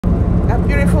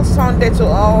beautiful Sunday to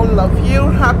all of you,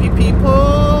 happy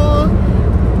people.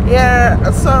 Yeah,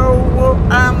 so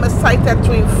I'm excited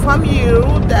to inform you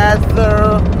that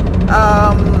the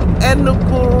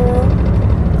Enugu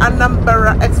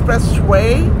Anambra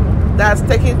Expressway that's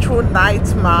taking through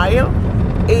 9th Mile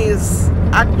is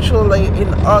actually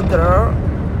in order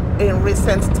in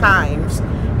recent times.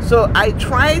 So I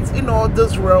tried,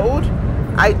 this road.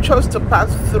 I chose to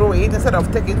pass through it instead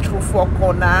of taking through Four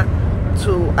Corner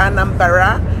to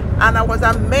Anambra, and I was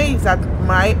amazed at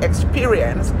my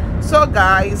experience. So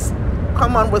guys,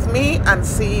 come on with me and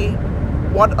see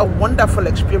what a wonderful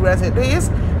experience it is,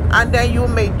 and then you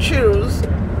may choose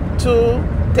to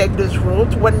take this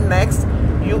route when next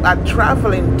you are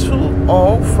traveling to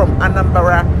or from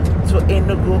Anambra to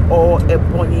Enugu or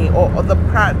Ebonyi or other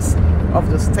parts of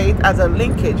the state as a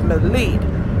linkage may lead.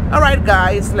 All right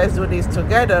guys, let's do this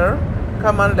together.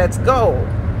 Come on, let's go.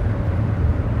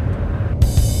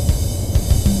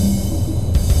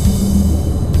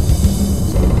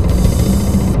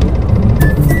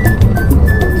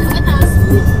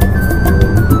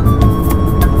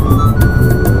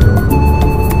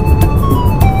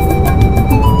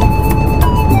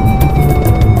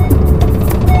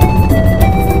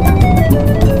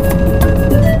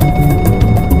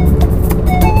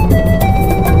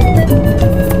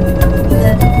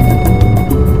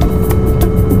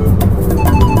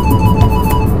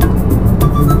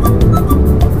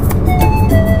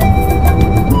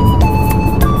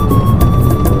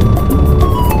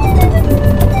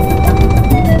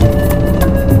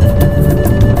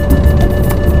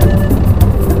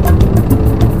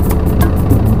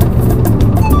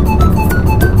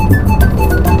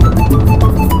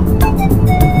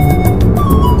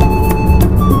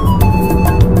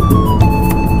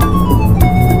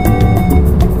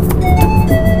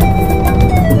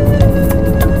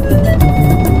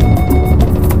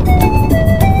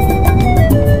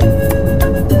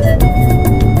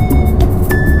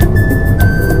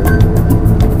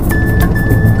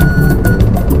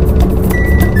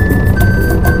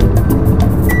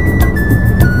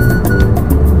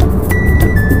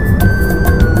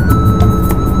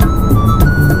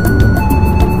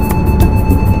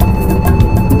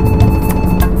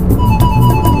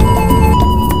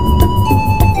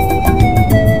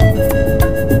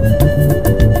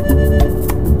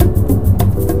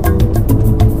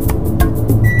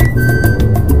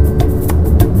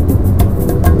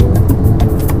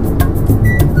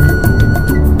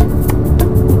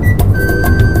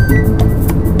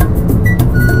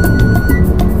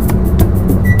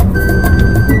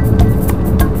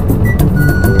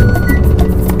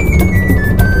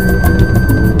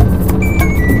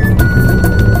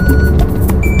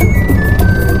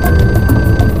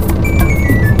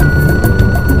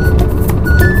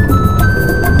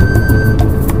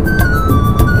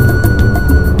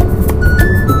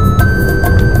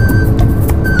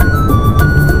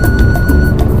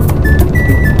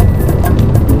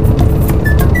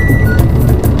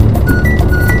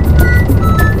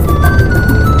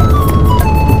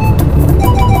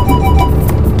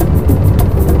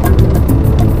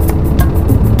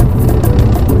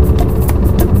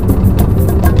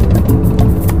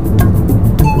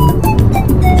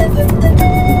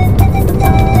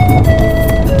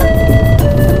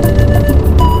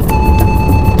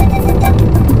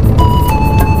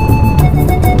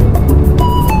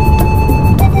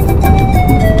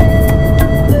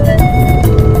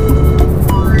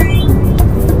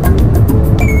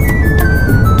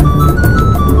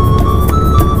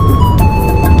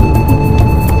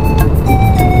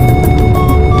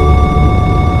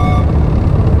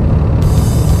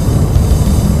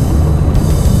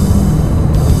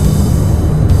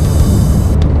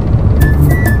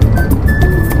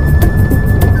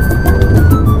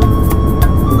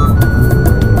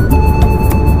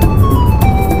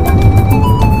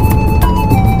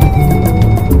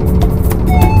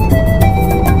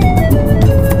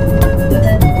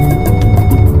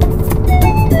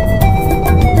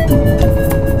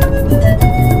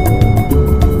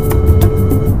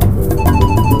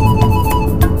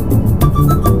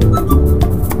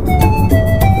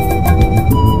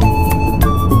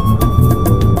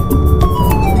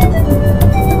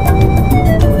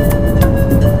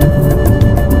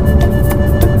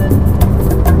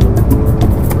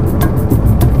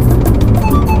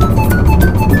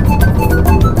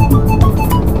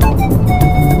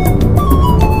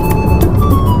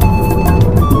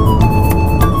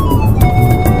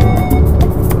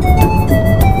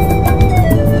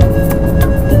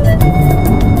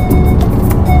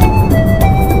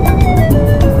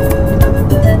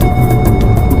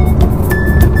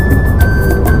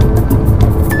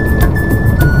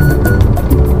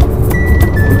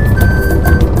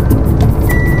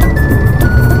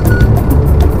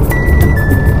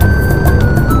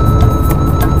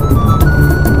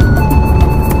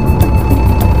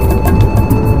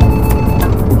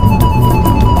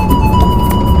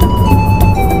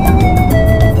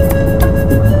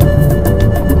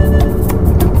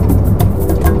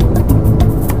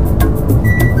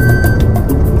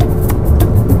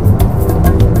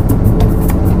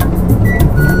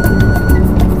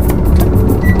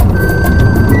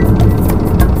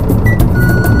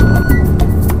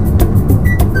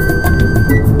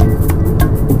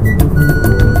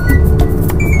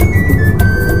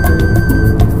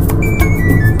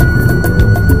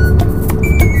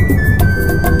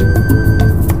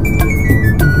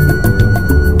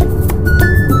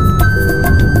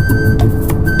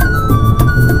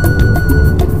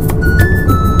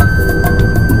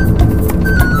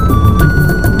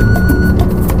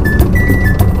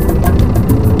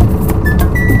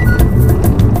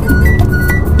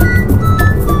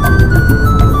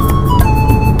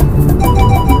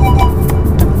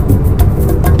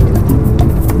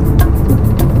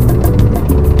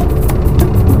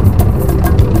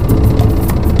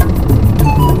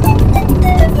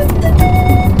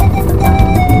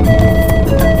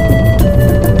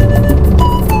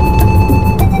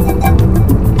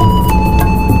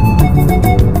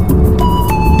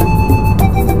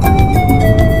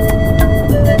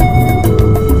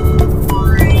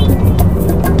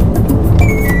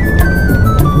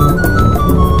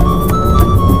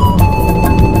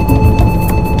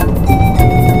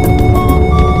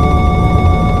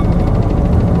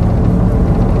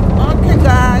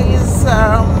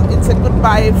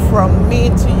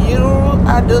 mean to you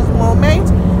at this moment,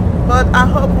 but I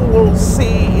hope we will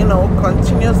see,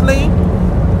 continuously.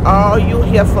 Or you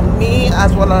hear from me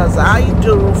as well as I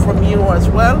do from you as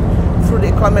well through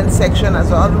the comment section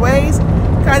as always.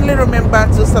 Kindly remember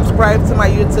to subscribe to my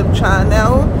YouTube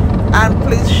channel, and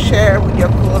please share with your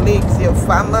colleagues, your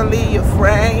family, your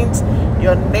friends,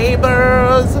 your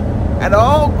neighbors, and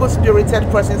all good-spirited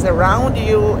persons around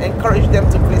you. Encourage them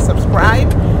to please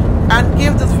subscribe and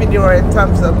give this video a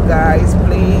thumbs up, guys,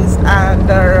 please,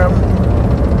 and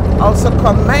also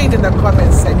comment in the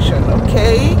comment section,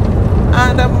 okay?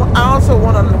 And I also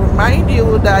want to remind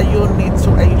you that you need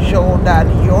to ensure that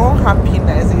your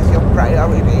happiness is your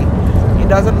priority. It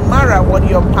doesn't matter what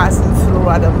you're passing through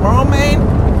at the moment.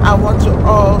 I want to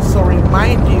also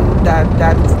remind you that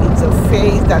it's a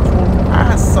phase that will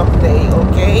pass someday,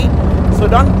 okay? So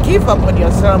don't give up on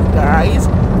yourself, guys.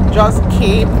 Just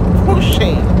keep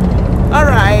pushing.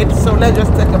 Alright, so let's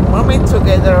just take a moment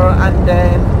together, and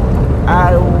then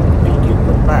I will bid you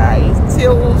goodbye.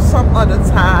 Till some other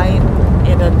time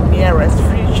in the nearest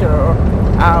future,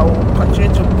 I will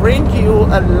continue to bring you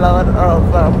a lot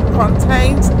of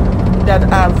content that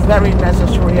are very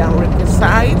necessary and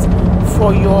requisite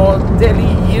for your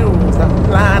daily use and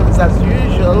plans as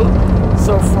usual.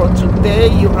 So for today,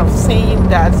 you have seen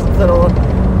that the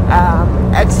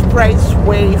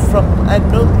expressway from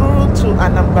Enugu to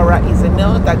Anambra is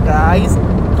another, guys.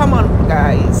 Come on,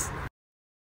 guys.